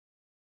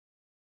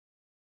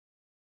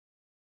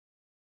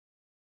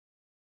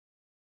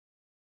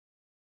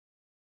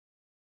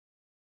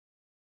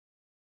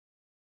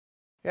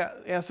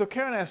Yeah. So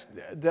Karen asked,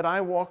 did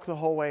I walk the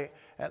whole way?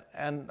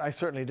 And I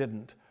certainly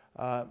didn't.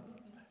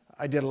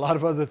 I did a lot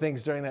of other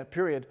things during that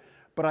period,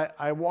 but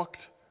I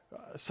walked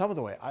some of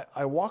the way.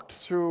 I walked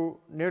through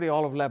nearly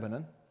all of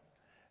Lebanon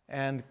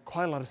and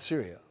quite a lot of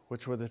Syria,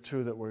 which were the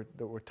two that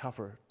were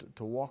tougher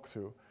to walk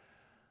through.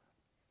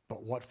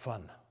 But what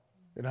fun!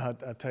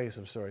 I'll tell you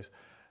some stories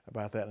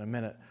about that in a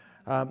minute.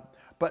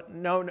 But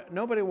no,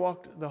 nobody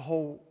walked the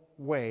whole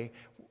way.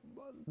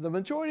 The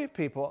majority of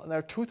people, and there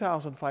are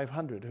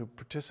 2,500 who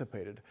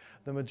participated,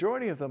 the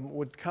majority of them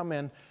would come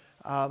in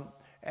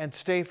and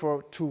stay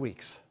for 2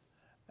 weeks.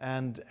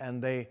 And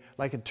they,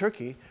 like in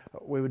Turkey,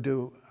 we would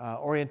do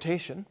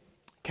orientation.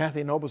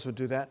 Kathy Nobles would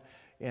do that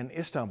in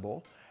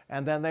Istanbul.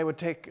 And then they would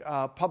take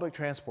public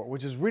transport,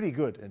 which is really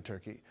good in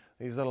Turkey.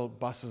 These little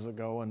buses that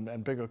go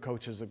and bigger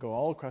coaches that go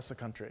all across the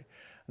country.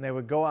 And they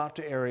would go out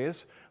to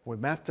areas. We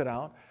mapped it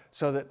out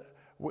so that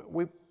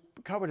we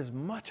covered as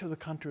much of the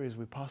country as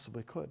we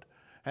possibly could.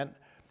 And,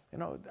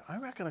 I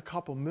reckon a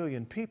couple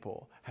million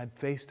people had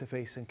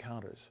face-to-face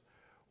encounters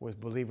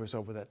with believers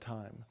over that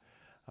time,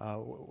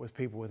 with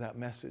people with that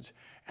message.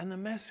 And the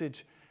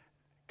message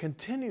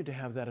continued to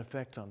have that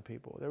effect on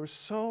people. There were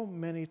so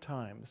many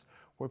times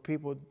where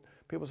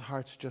people's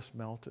hearts just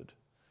melted.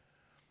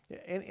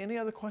 Any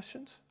other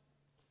questions?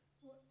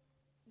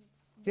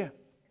 Yeah.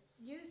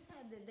 You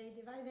said that they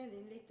divided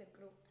in little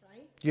group,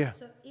 right? Yeah.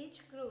 So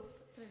each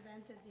group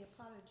presented the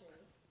apology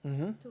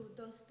to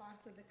those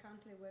parts of the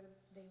country where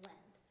they went.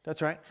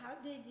 That's right. How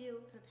did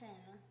you prepare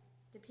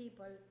the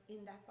people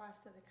in that part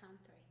of the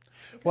country?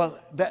 Because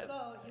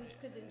Well, you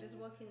couldn't just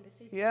walk in the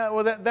city. Yeah,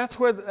 well, that's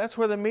where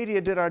the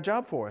media did our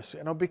job for us.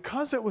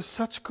 Because it was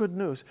such good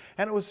news,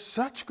 and it was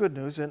such good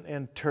news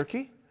in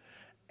Turkey,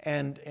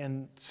 and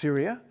in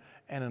Syria,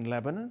 and in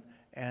Lebanon,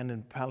 and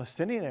in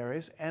Palestinian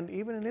areas, and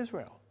even in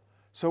Israel.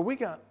 So we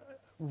got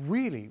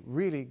really,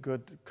 really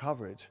good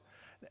coverage,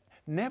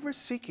 never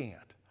seeking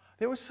it.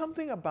 There was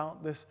something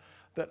about this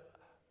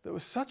that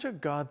was such a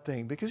God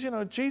thing, because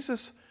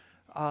Jesus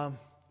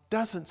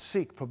doesn't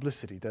seek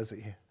publicity, does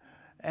he?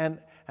 And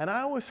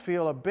I always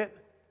feel a bit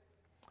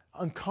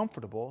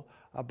uncomfortable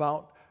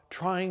about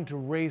trying to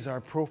raise our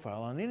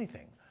profile on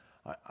anything.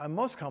 I'm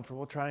most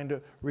comfortable trying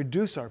to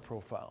reduce our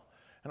profile.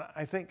 And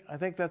I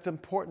think that's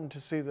important to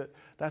see that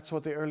that's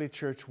what the early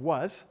church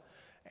was.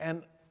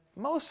 And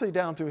mostly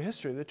down through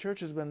history, the church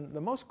has been the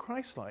most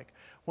Christ-like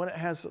when it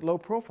has low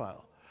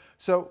profile.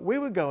 So we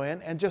would go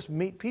in and just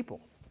meet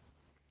people.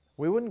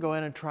 We wouldn't go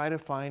in and try to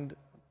find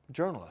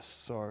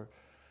journalists or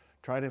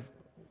try to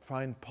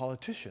find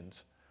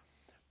politicians.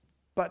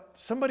 But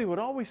somebody would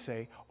always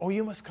say, "Oh,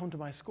 you must come to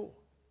my school."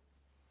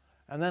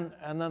 And then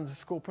the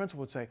school principal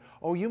would say,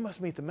 "Oh, you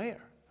must meet the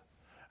mayor."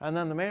 And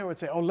then the mayor would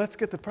say, "Oh, let's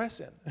get the press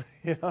in."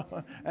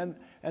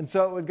 And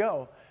so it would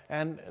go.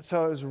 And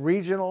so it was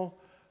regional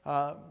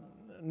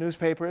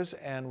newspapers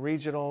and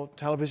regional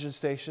television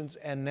stations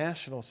and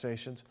national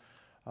stations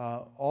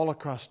all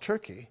across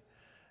Turkey.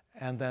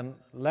 And then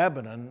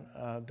Lebanon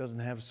doesn't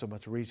have so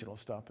much regional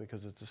stuff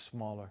because it's a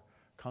smaller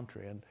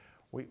country. And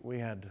we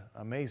had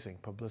amazing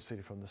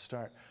publicity from the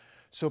start.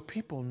 So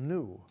people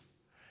knew.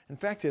 In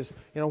fact is,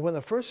 when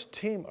the first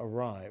team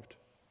arrived,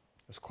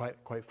 it was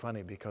quite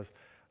funny because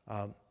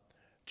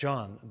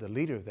John, the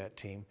leader of that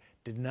team,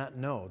 did not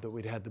know that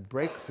we'd had the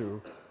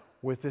breakthrough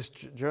with this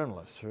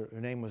journalist. Her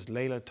name was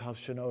Leyla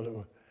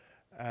Tavşanoğlu.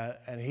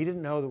 And he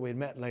didn't know that we'd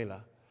met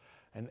Leyla.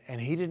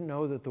 And he didn't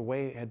know that the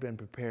way had been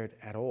prepared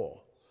at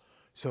all.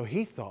 So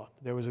he thought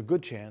there was a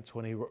good chance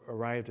when he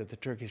arrived at the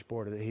Turkish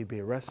border that he'd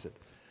be arrested.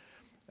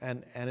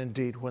 And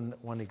indeed,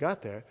 when he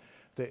got there,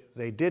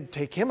 they did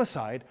take him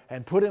aside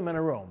and put him in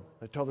a room.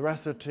 They told the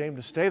rest of the team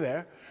to stay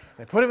there.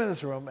 They put him in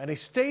this room, and he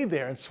stayed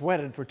there and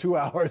sweated for 2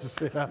 hours.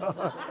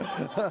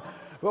 But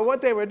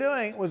what they were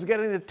doing was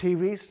getting the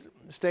TV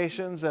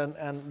stations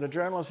and the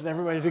journalists and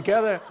everybody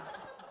together.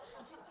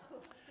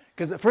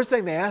 Because the first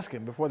thing they asked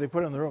him before they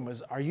put him in the room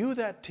is, "Are you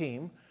that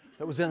team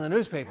that was in the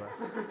newspaper?"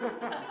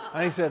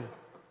 And he said,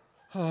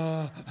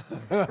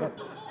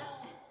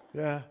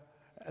 "Yeah."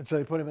 And so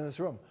they put him in this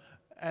room.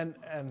 And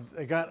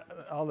they got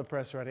all the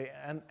press ready.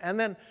 And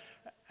then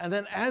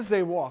as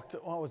they walked,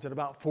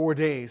 about 4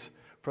 days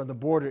from the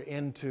border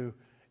into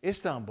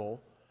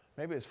Istanbul,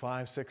 maybe it's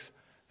 5, 6,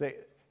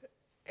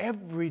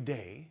 every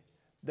day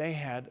they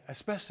had,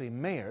 especially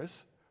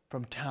mayors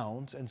from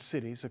towns and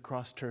cities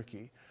across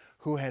Turkey,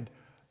 who had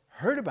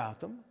heard about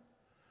them,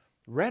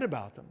 read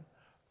about them,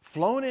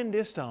 flown into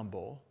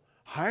Istanbul,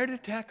 hired a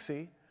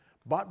taxi,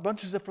 bought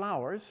bunches of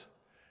flowers,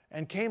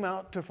 and came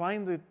out to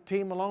find the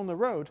team along the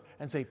road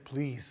and say,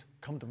 "Please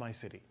come to my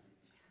city."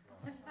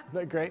 Isn't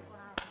that great?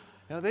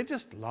 Wow. They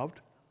just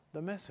loved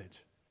the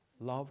message.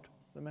 Loved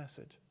the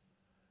message.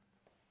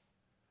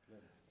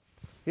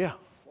 Yeah.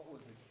 What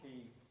was the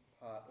key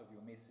part of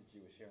your message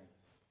you were sharing?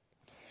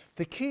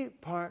 The key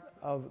part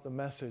of the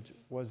message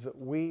was that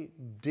we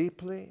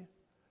deeply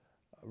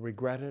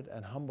regretted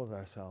and humbled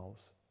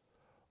ourselves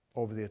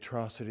over the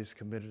atrocities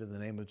committed in the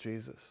name of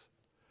Jesus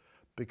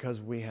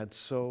because we had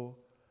so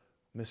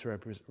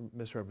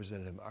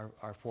misrepresented him,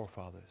 our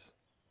forefathers.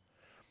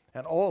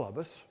 And all of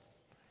us,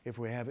 if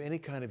we have any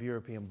kind of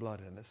European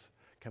blood in us,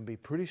 can be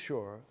pretty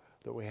sure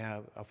that we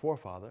have a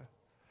forefather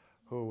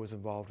who was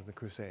involved in the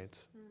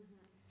Crusades. Mm-hmm.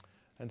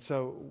 And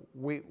so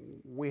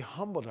we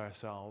humbled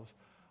ourselves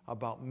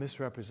about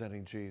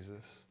misrepresenting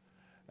Jesus,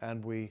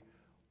 and we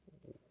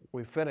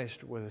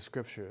finished with a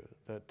scripture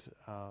that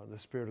the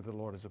Spirit of the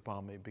Lord is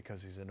upon me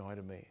because He's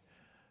anointed me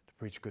to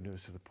preach good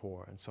news to the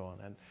poor, and so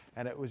on.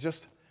 And it was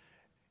just,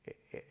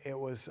 it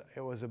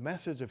was a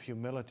message of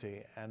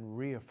humility and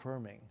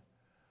reaffirming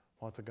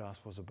what the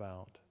gospel's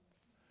about.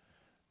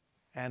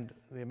 And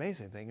the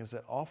amazing thing is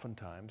that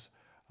oftentimes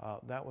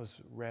that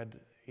was read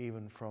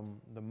even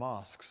from the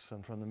mosques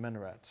and from the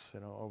minarets,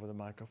 over the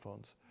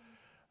microphones.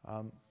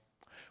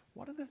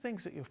 One of the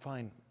things that you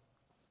find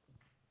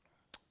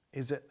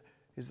is that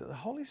the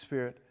Holy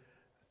Spirit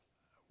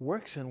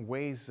works in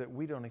ways that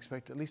we don't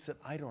expect, at least that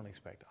I don't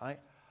expect.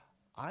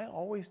 I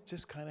always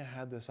just kind of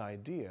had this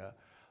idea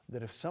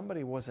that if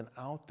somebody wasn't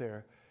out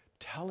there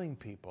telling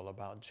people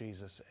about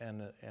Jesus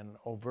in an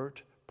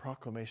overt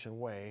proclamation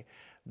way,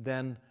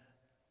 then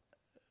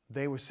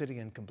they were sitting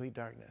in complete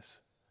darkness.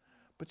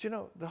 But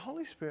the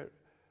Holy Spirit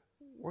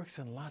works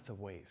in lots of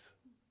ways.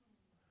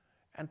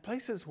 And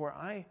places where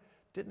I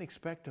didn't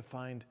expect to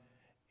find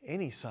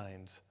any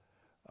signs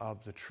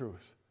of the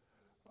truth.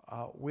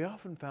 We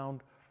often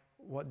found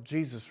what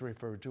Jesus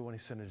referred to when He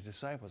sent His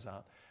disciples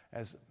out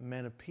as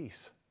men of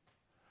peace.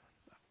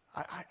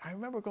 I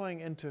remember going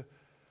into,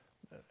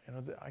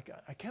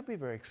 I can't be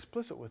very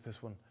explicit with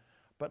this one,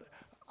 but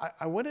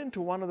I went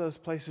into one of those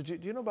places. Do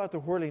you know about the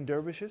whirling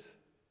dervishes?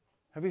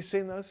 Have you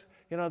seen those?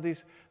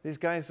 These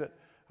guys that,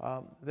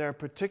 they're a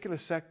particular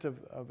sect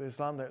of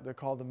Islam. They're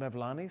called the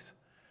Mevlanis.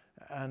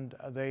 And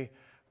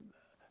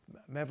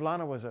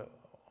Mevlana was a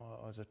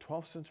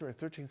 12th century or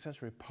 13th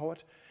century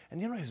poet.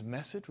 And his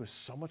message was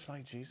so much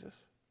like Jesus.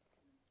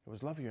 It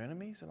was love your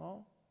enemies and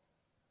all.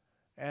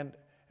 And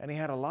he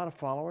had a lot of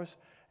followers.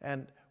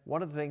 And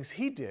one of the things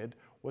he did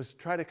was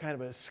try to kind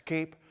of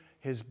escape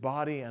his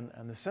body and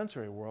the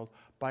sensory world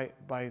by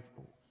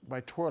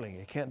twirling.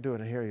 You can't do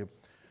it here. You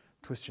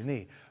twist your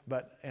knee.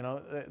 But,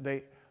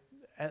 they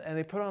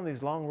put on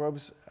these long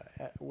robes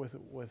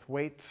with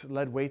weights,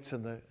 lead weights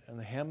in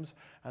the hems,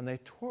 and they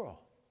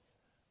twirl.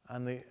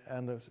 And the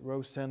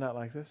robes stand out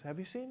like this. Have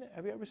you seen it?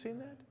 Have you ever seen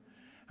that?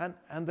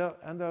 And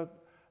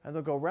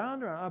they'll go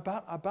round and round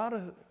about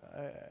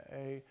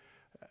a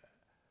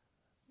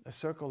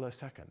circle a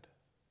second.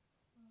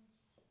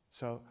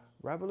 So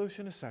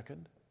revolution a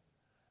second,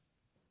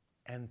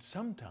 and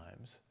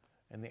sometimes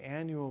in the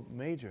annual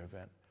major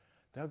event,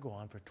 they'll go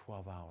on for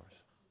 12 hours.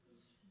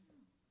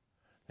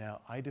 Now,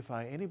 I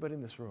defy anybody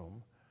in this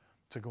room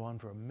to go on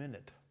for a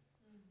minute.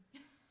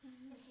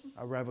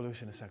 A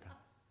revolution a second.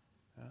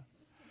 Yeah?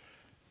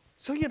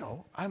 So,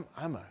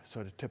 I'm a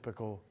sort of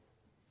typical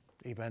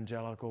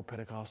evangelical,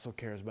 Pentecostal,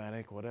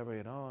 charismatic, whatever,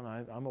 and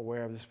I'm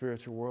aware of the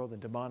spiritual world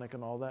and demonic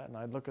and all that, and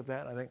I look at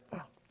that and I think,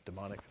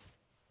 demonic.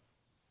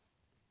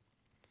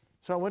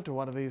 So I went to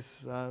one of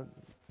these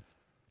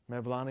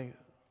Mevlani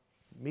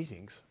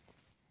meetings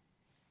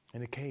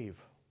in a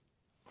cave.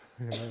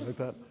 I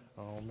thought,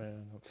 oh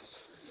man.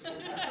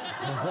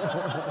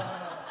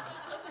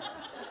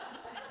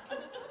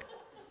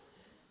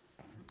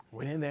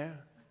 Went in there,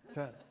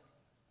 thought,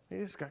 hey,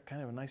 this has got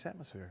kind of a nice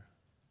atmosphere,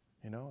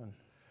 and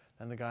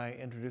the guy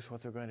introduced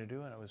what they're going to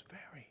do, and it was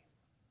very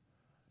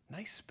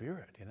nice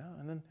spirit,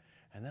 and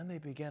then they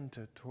began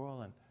to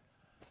twirl, and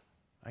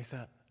I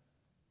thought,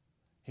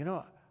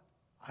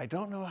 I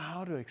don't know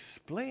how to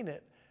explain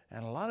it,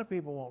 and a lot of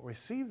people won't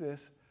receive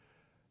this,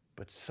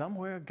 but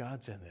somewhere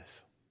God's in this.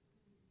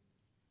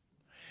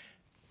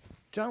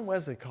 John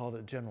Wesley called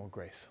it general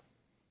grace.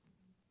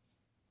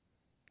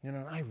 And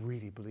I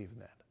really believe in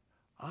that.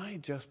 I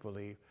just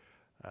believe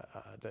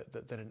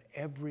that in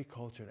every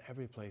culture, in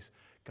every place,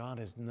 God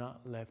has not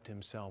left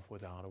Himself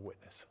without a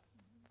witness.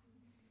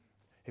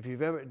 If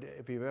you've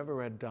ever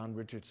read Don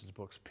Richardson's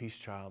books, Peace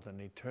Child and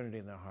Eternity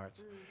in Their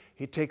Hearts,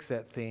 he takes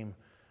that theme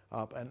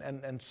up,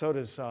 and so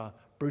does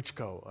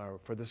Bruchko, or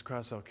For This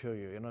Cross I'll Kill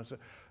You. So,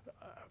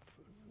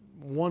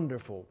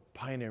 wonderful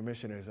pioneer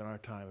missionaries in our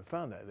time have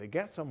found that. They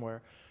get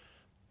somewhere,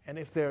 and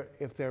if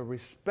they're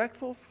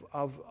respectful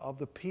of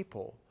the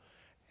people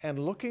and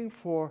looking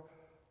for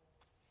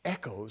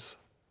echoes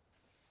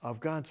of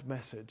God's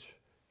message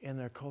in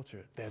their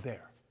culture, they're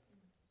there.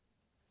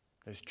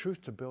 There's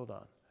truth to build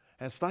on.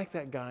 And it's like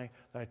that guy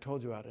that I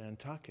told you about in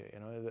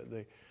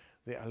Antakya,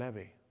 the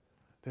Alevi.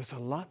 There's a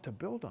lot to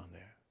build on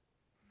there.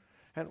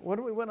 And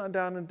when we went on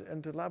down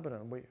into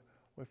Lebanon, we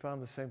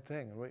found the same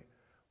thing.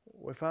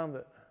 We found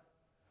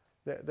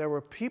that there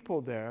were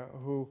people there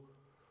who,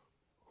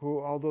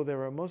 although they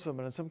were Muslim,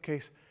 and in some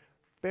case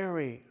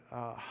very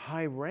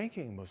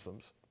high-ranking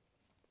Muslims,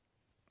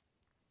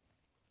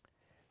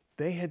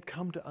 they had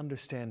come to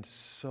understand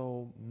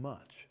so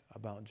much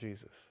about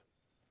Jesus.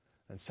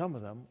 And some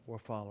of them were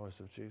followers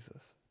of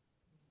Jesus.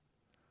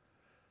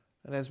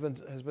 And as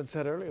has been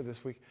said earlier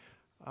this week,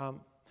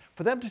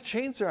 for them to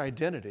change their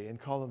identity and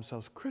call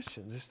themselves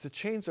Christians is to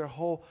change their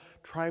whole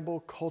tribal,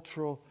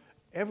 cultural,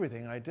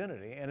 everything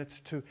identity, and it's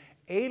to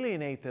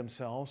alienate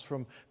themselves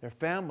from their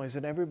families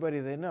and everybody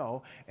they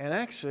know, and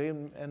actually,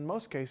 in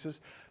most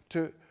cases,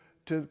 to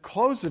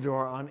close the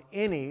door on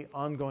any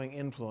ongoing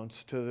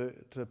influence to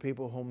the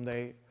people whom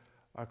they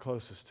are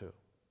closest to.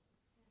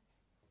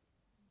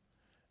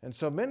 And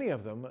so many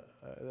of them,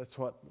 that's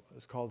what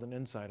is called an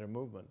insider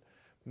movement,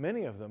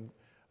 many of them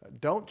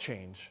don't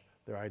change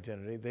their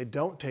identity. They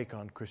don't take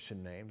on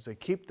Christian names. They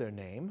keep their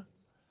name.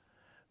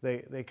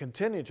 They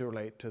continue to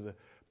relate to the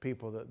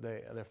people that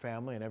their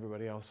family and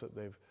everybody else that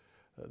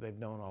they've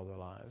known all their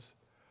lives.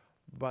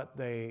 But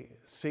they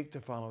seek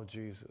to follow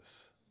Jesus.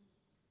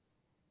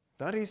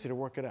 Not easy to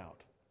work it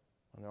out.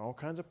 And there are all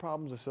kinds of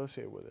problems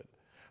associated with it.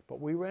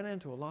 But we ran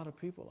into a lot of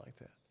people like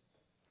that.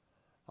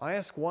 I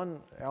asked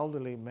one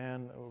elderly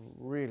man, a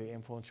really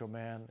influential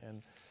man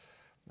in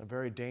a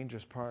very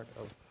dangerous part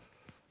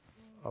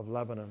of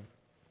Lebanon,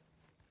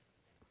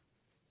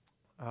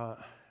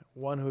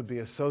 one who'd be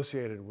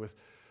associated with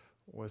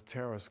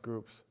terrorist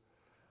groups.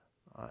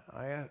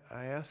 I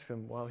asked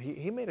him, well,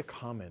 he made a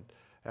comment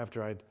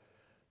after I'd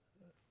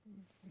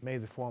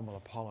made the formal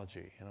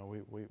apology. You know,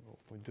 we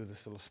do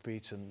this little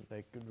speech and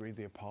they could read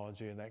the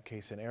apology, in that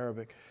case in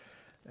Arabic.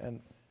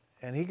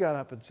 And he got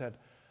up and said,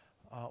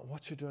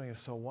 what you're doing is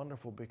so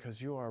wonderful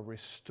because you are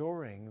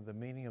restoring the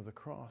meaning of the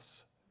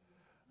cross.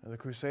 And the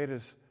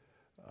Crusaders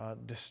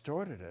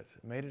distorted it,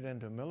 made it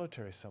into a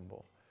military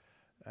symbol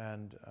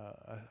and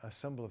a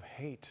symbol of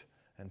hate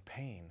and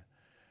pain.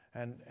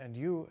 And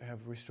you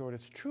have restored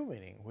its true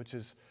meaning, which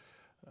is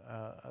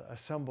a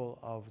symbol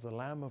of the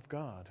Lamb of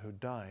God who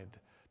died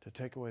to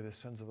take away the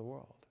sins of the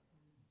world.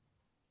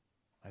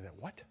 I thought,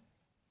 what?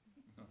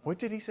 What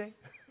did he say?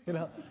 You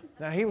know,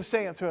 now he was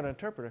saying it through an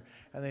interpreter,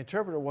 and the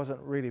interpreter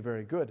wasn't really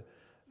very good.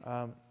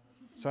 So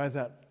I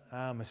thought,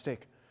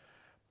 mistake.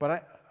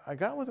 But I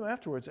got with him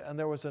afterwards, and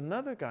there was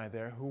another guy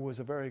there who was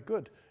a very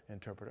good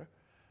interpreter,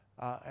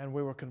 and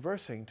we were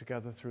conversing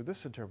together through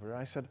this interpreter.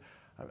 I said,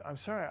 I'm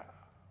sorry,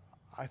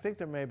 I think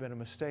there may have been a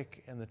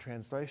mistake in the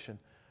translation.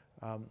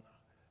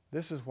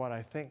 This is what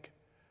I think,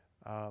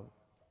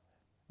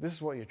 this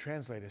is what your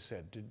translator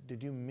said.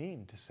 Did you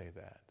mean to say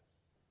that?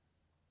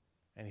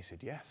 And he said,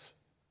 yes.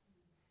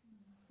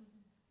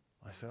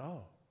 I said,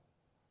 oh,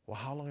 well,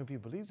 how long have you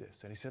believed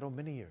this? And he said, oh,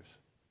 many years.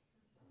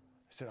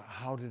 I said,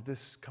 how did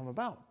this come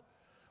about?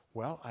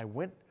 Well, I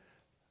went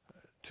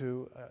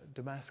to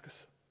Damascus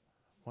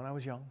when I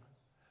was young,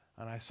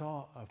 and I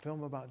saw a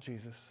film about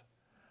Jesus,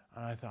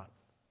 and I thought,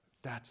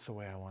 that's the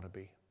way I want to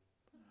be.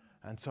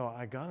 And so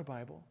I got a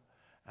Bible,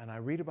 and I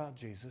read about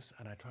Jesus,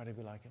 and I try to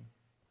be like him.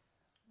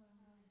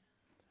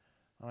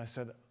 And I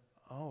said,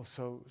 oh,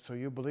 so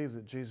you believe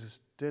that Jesus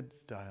did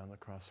die on the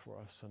cross for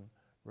us and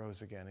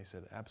rose again? He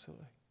said,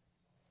 absolutely.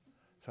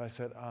 So I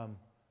said,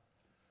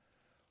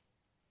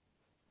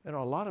 you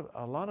know,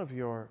 a lot of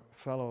your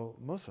fellow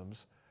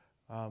Muslims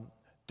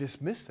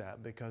dismiss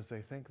that because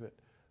they think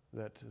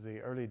that the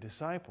early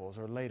disciples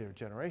or later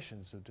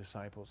generations of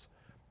disciples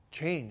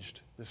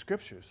changed the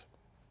scriptures.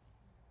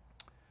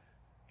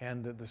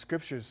 And the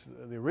scriptures,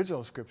 the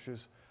original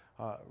scriptures,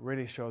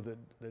 really show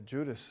that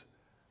Judas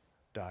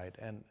died.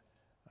 And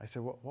I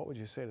said, what would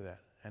you say to that?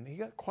 And he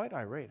got quite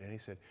irate, and he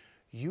said,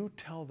 you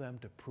tell them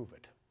to prove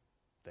it.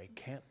 They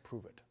can't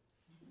prove it.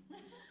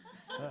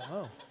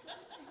 Oh,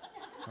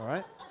 all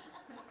right.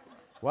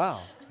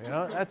 Wow, you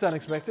know, that's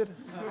unexpected.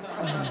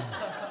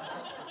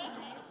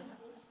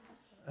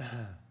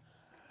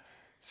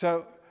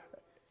 So,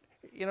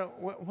 you know,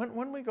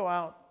 when we go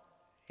out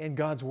in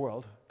God's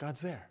world,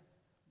 God's there.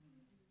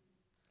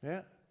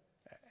 Yeah?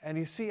 And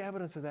you see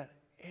evidence of that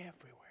everywhere.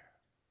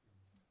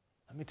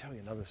 Let me tell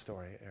you another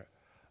story.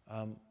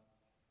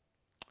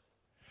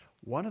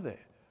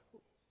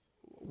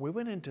 We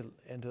went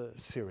into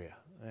Syria.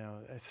 You know,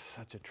 it's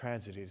such a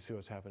tragedy to see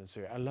what's happened in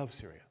Syria. I love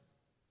Syria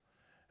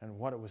and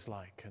what it was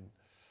like, and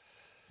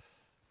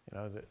you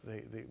know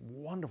the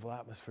wonderful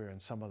atmosphere in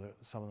some of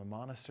the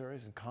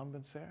monasteries and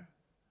convents there.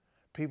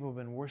 People have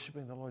been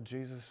worshiping the Lord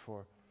Jesus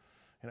for,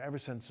 you know, ever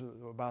since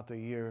about the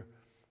year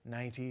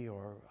 90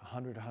 or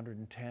 100,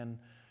 110,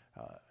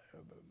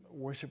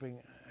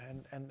 worshiping,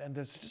 and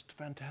there's just a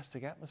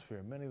fantastic atmosphere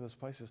in many of those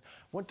places.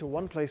 Went to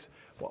one place,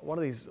 one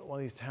of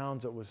these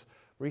towns that was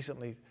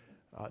recently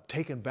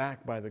taken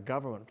back by the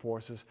government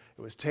forces.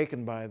 It was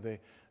taken by the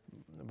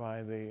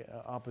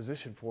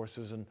opposition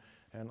forces,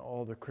 and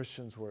all the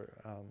Christians were,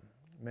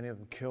 many of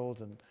them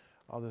killed, and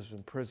others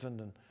imprisoned,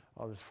 and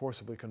others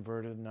forcibly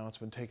converted, and now it's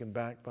been taken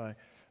back by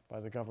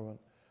the government.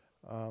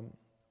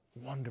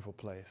 Wonderful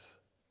place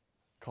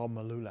called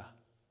Malula.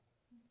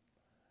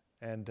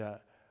 And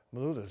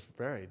Malula is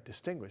very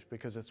distinguished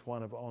because it's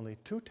one of only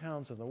 2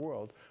 towns in the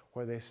world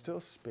where they still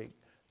speak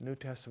New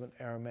Testament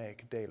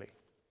Aramaic daily.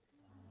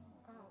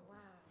 Oh, wow.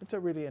 It's a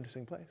really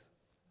interesting place.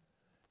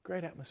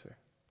 Great atmosphere.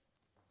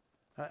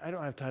 I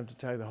don't have time to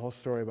tell you the whole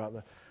story about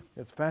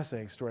it's a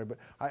fascinating story, but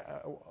I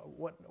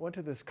went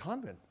to this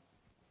convent.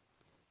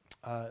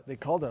 They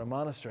called it a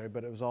monastery,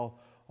 but it was all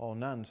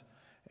nuns.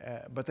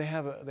 But they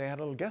had a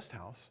little guest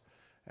house,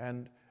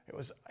 and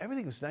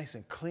everything was nice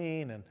and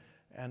clean,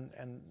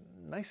 and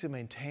nicely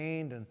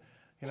maintained, and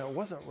it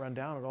wasn't run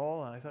down at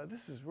all. And I thought,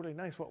 this is really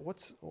nice.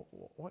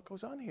 What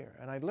goes on here?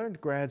 And I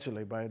learned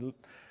gradually by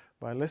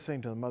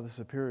listening to the Mother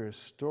Superior's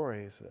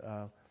stories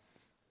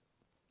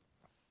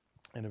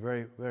in a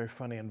very, very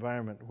funny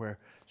environment where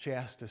she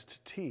asked us to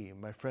tea,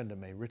 my friend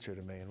and me, Richard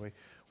and me, and we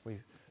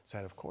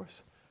said, of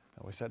course.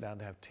 And we sat down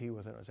to have tea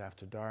with her. It was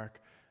after dark,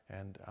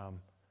 and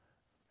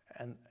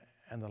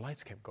the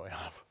lights kept going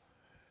off.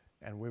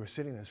 And we were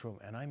sitting in this room,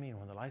 and I mean,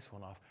 when the lights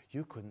went off,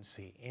 you couldn't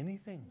see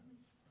anything.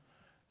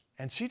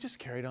 And she just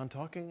carried on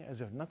talking as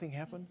if nothing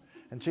happened.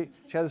 And she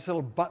had this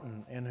little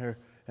button in her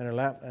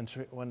lap, and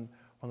when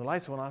the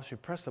lights went off, she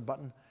pressed the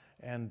button,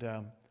 and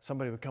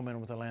somebody would come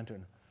in with a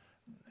lantern.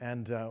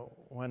 And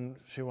when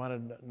she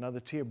wanted another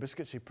tea or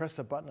biscuit, she pressed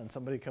the button, and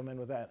somebody would come in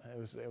with that. It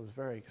was a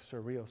very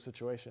surreal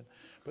situation.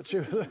 But she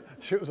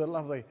was a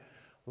lovely,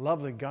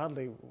 lovely,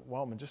 godly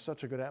woman, just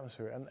such a good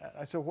atmosphere. And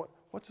I said,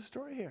 what's the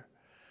story here?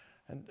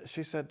 And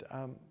she said,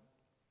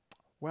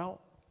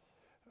 well,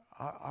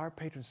 our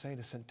patron saint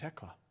is St.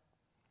 Tekla.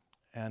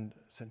 And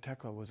St.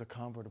 Tekla was a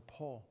convert of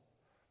Paul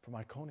from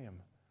Iconium.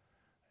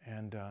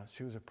 And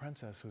she was a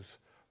princess whose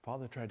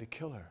father tried to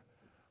kill her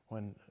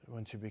when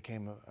she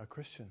became a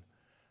Christian,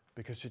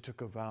 because she took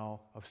a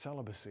vow of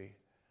celibacy.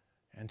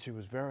 And she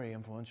was very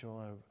influential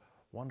and a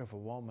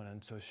wonderful woman.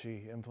 And so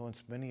she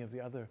influenced many of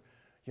the other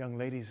young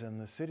ladies in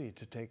the city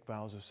to take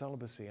vows of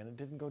celibacy. And it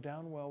didn't go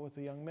down well with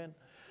the young men.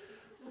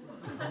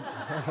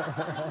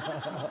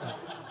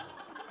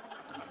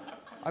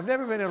 I've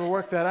never been able to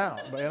work that out,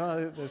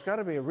 but there's got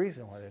to be a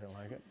reason why they don't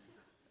like it.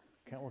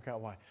 Can't work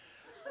out why.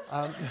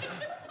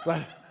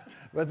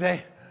 But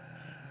they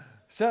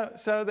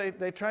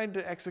tried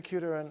to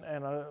execute her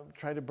and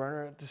tried to burn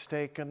her at the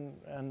stake,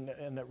 and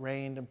it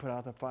rained and put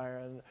out the fire,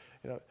 and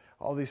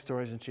all these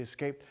stories, and she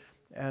escaped.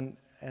 And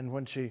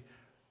when she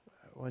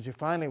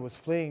finally was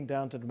fleeing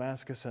down to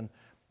Damascus,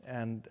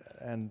 and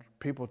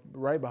people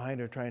right behind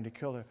her trying to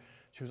kill her,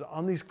 she was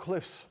on these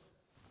cliffs,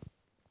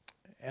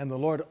 and the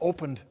Lord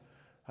opened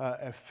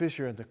a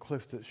fissure in the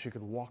cliff that she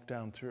could walk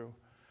down through,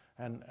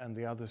 and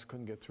the others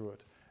couldn't get through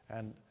it.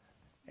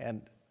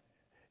 And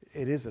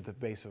it is at the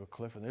base of a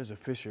cliff, and there's a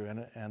fissure in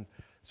it, and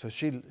so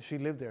she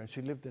lived there, and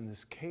she lived in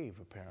this cave,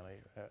 apparently,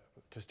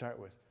 to start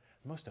with.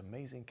 The most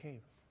amazing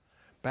cave.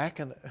 Back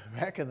in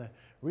the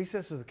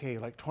recess of the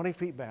cave, like 20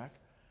 feet back,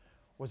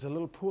 was a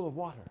little pool of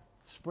water,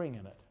 spring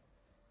in it.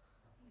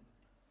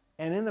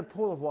 And in the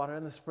pool of water,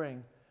 in the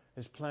spring,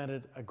 is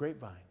planted a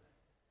grapevine.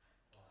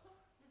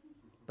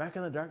 Back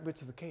in the dark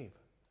bits of the cave.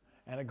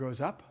 And it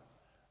grows up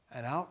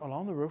and out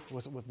along the roof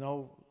with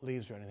no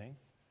leaves or anything,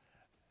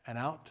 and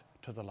out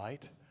to the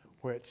light,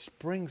 where it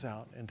springs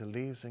out into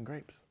leaves and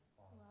grapes.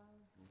 Wow.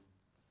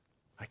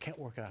 I can't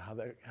work out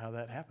how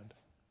that happened.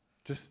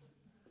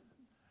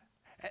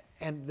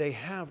 And they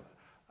have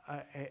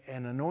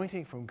an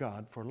anointing from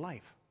God for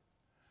life.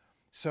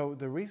 So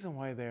the reason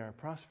why they are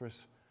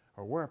prosperous,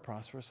 or were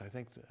prosperous, I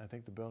think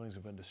the buildings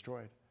have been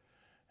destroyed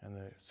in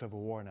the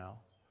Civil War now,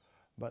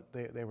 but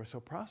they were so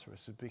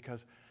prosperous is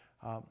because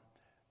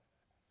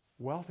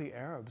wealthy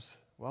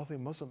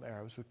Muslim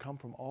Arabs would come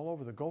from all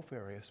over the Gulf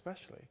area,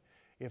 especially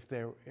if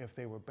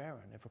they were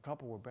barren. If a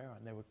couple were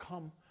barren, they would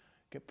come,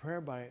 get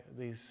prayer by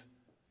these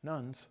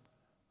nuns,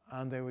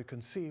 and they would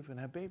conceive and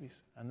have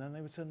babies, and then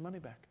they would send money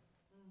back.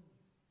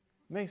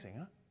 Amazing,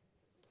 huh?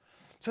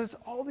 So it's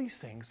all these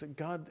things that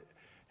God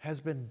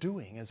has been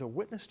doing as a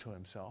witness to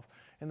himself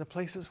in the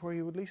places where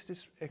you would least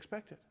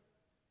expect it.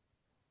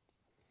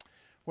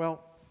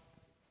 Well,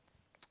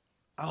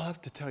 I'll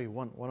have to tell you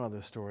one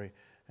other story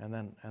and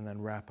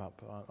then wrap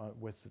up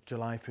with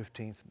July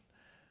 15th,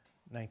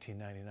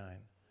 1999.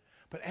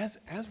 But as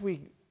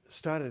we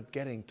started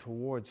getting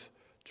towards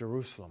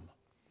Jerusalem,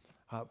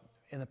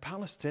 in the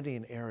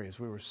Palestinian areas,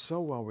 we were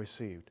so well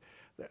received.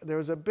 There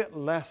was a bit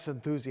less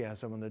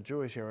enthusiasm in the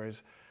Jewish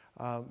areas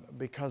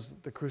because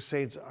the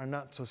Crusades are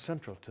not so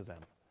central to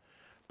them.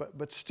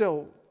 But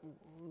still,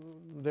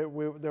 there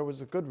was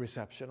a good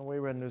reception. We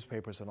read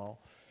newspapers and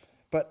all.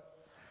 But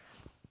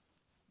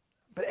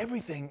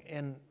everything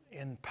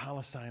in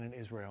Palestine and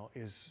Israel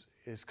is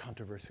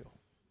controversial.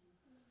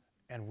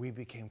 And we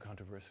became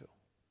controversial.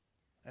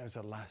 And it was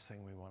the last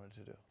thing we wanted to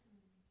do.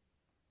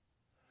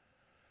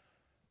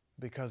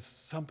 Because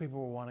some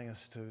people were wanting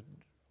us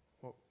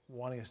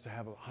to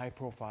have a high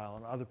profile,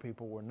 and other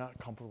people were not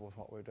comfortable with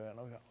what we were doing. And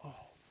I was like,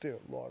 oh, dear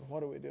Lord,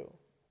 what do we do?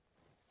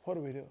 What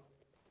do we do?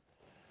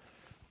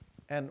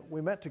 And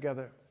we met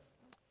together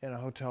in a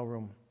hotel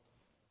room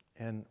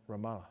in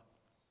Ramallah.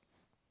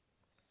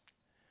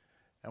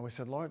 And we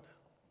said, Lord,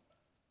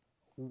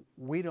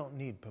 we don't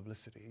need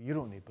publicity. You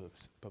don't need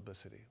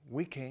publicity.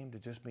 We came to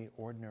just meet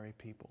ordinary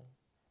people.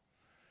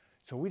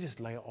 So we just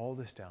lay all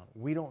this down.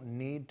 We don't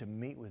need to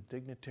meet with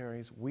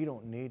dignitaries. We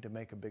don't need to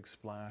make a big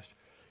splash.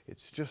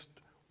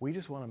 We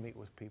just want to meet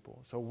with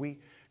people. So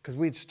because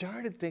we'd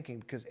started thinking,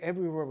 because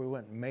everywhere we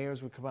went,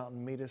 mayors would come out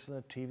and meet us, and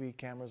the TV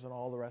cameras and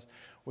all the rest.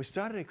 We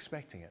started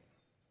expecting it.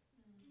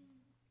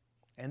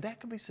 And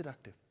that can be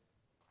seductive.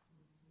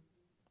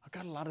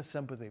 I've got a lot of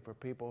sympathy for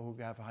people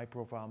who have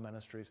high-profile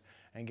ministries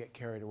and get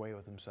carried away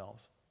with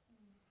themselves.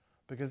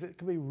 Because it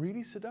can be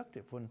really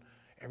seductive when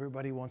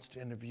everybody wants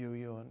to interview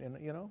you,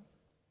 and you know.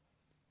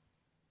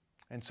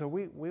 And so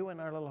we went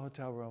in our little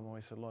hotel room and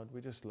we said, Lord, we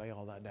just lay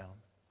all that down.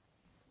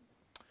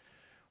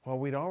 Well,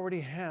 we'd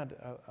already had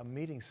a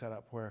meeting set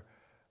up where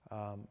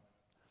the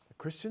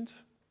Christians,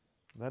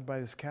 led by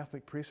this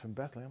Catholic priest from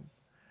Bethlehem,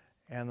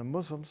 and the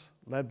Muslims,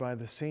 led by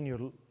the senior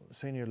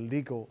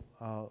legal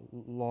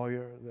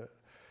lawyer, the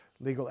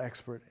legal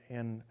expert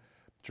in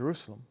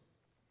Jerusalem,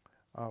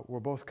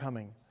 were both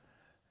coming.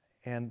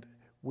 And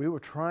we were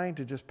trying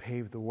to just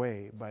pave the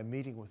way by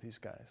meeting with these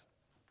guys.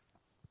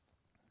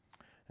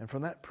 And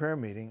from that prayer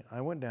meeting,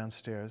 I went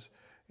downstairs,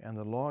 and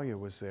the lawyer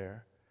was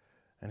there,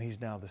 and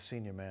he's now the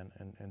senior man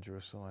in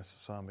Jerusalem. I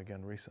saw him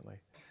again recently.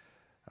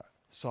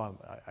 Saw him.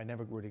 I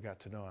never really got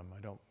to know him.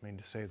 I don't mean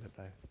to say that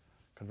I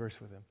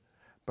conversed with him.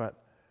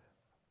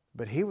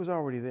 But he was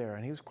already there,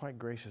 and he was quite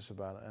gracious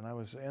about it. And I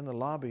was in the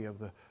lobby of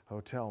the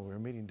hotel. We were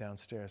meeting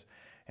downstairs,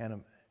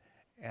 and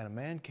a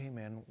man came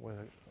in with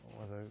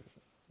a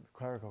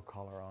clerical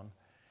collar on,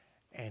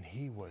 and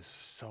he was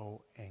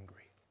so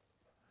angry.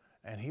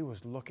 And he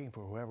was looking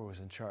for whoever was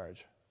in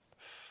charge.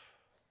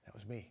 That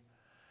was me.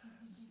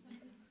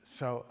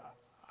 So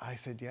I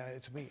said, yeah,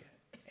 it's me.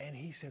 And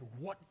he said,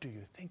 what do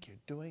you think you're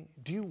doing?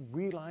 Do you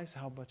realize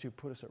how much you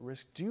put us at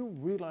risk? Do you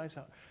realize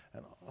how?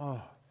 And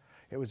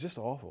it was just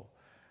awful.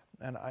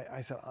 And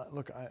I said,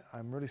 look,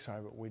 I'm really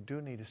sorry, but we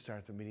do need to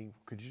start the meeting.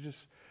 Could you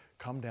just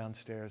come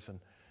downstairs and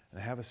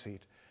have a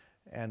seat?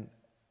 And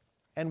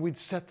we'd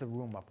set the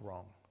room up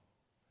wrong.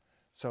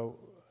 So,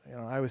 you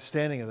know, I was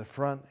standing at the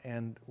front,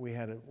 and we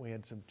had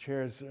some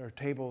chairs or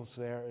tables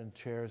there, and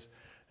chairs,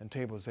 and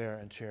tables there,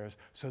 and chairs.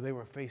 So they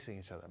were facing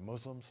each other,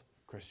 Muslims,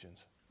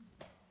 Christians.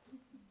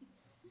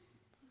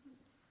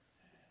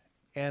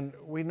 And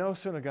we no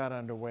sooner got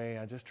underway,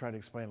 I just tried to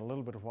explain a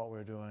little bit of what we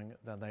were doing,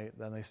 than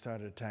they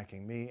started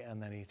attacking me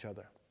and then each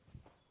other.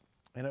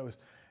 And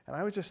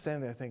I was just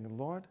standing there thinking,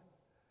 Lord,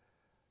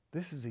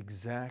 this is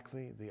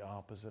exactly the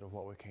opposite of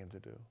what we came to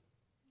do.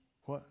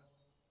 What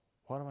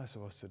am I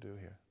supposed to do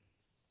here?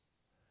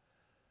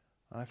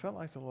 And I felt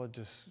like the Lord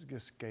just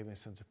gave me a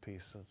sense of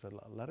peace and said,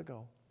 let it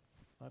go.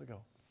 Let it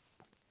go.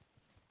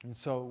 And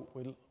so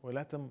we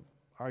let them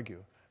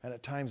argue. And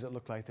at times it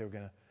looked like they were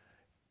going to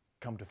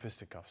come to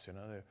fisticuffs, you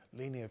know. They're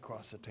leaning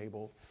across the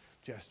table,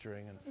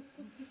 gesturing, and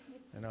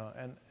you know,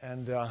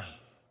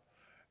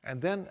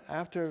 and then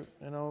after,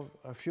 you know,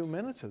 a few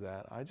minutes of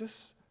that,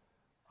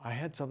 I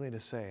had something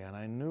to say, and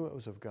I knew it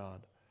was of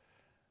God.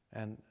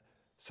 And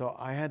so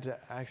I had to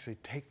actually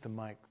take the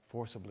mic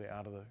forcibly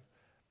out of the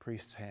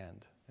priest's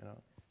hand, you know,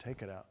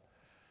 take it out.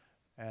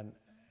 And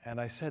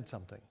I said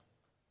something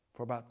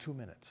for about 2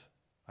 minutes.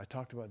 I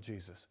talked about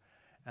Jesus,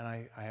 and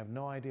I have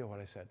no idea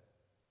what I said.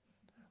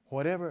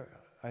 Whatever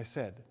I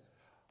said,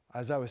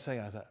 as I was saying,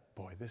 I thought,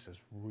 boy, this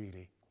is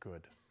really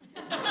good.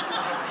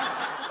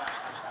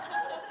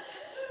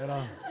 You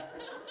know?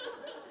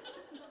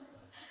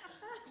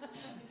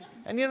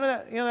 And you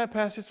know that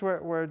passage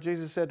where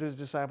Jesus said to his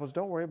disciples,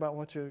 don't worry about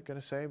what you're going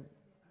to say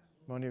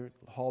when you're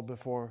hauled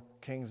before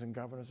kings and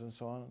governors and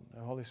so on.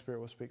 The Holy Spirit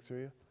will speak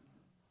through you.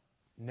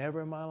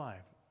 Never in my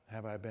life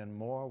have I been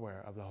more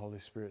aware of the Holy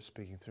Spirit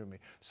speaking through me.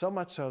 So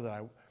much so that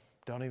I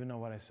don't even know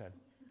what I said.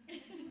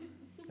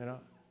 You know?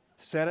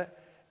 Said it,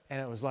 and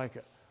it was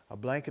like a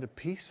blanket of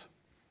peace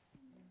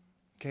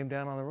came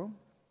down on the room.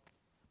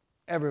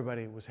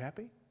 Everybody was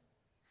happy.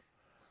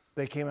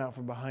 They came out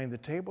from behind the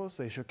tables.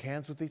 They shook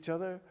hands with each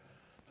other.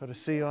 So to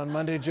see you on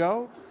Monday,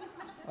 Joe.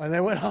 And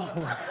they went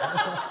home.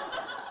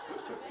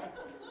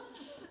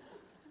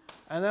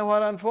 And then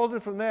what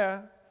unfolded from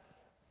there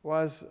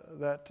was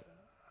that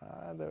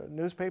the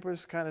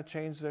newspapers kind of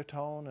changed their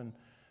tone, and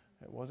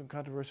it wasn't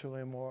controversial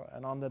anymore.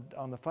 And on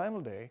the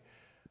final day,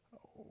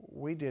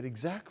 we did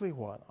exactly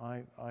what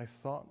I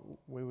thought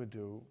we would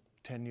do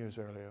 10 years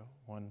earlier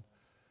when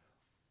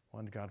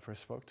God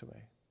first spoke to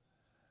me.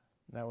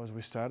 That was,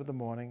 we started the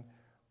morning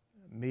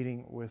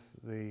meeting with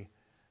the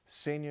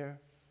senior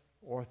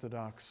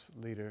Orthodox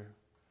leader,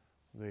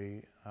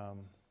 the,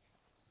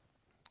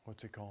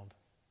 what's he called?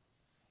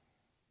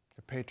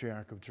 The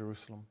Patriarch of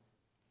Jerusalem,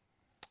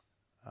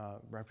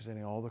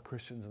 representing all the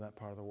Christians in that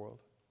part of the world.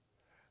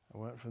 I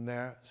went from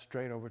there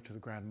straight over to the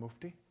Grand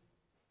Mufti,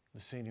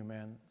 the senior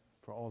man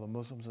for all the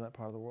Muslims in that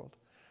part of the world.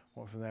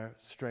 Went from there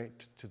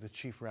straight to the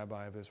chief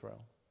rabbi of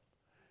Israel.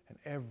 And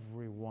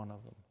every one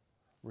of them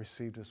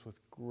received us with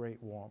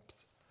great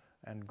warmth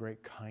and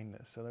great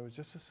kindness. So there was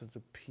just a sense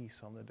of peace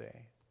on the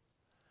day.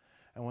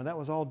 And when that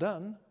was all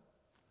done,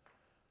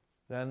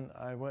 then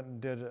I went and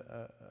did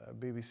a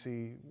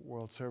BBC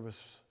World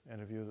Service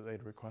interview that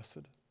they'd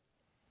requested.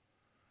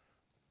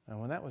 And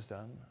when that was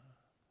done,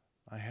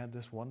 I had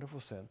this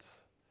wonderful sense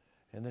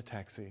in the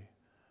taxi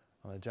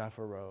on the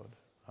Jaffa Road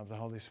of the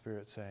Holy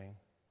Spirit saying,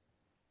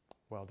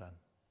 well done.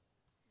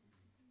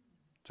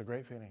 It's a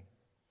great feeling.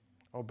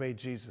 Obey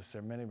Jesus. There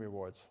are many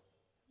rewards.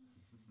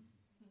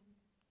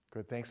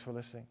 Good. Thanks for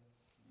listening.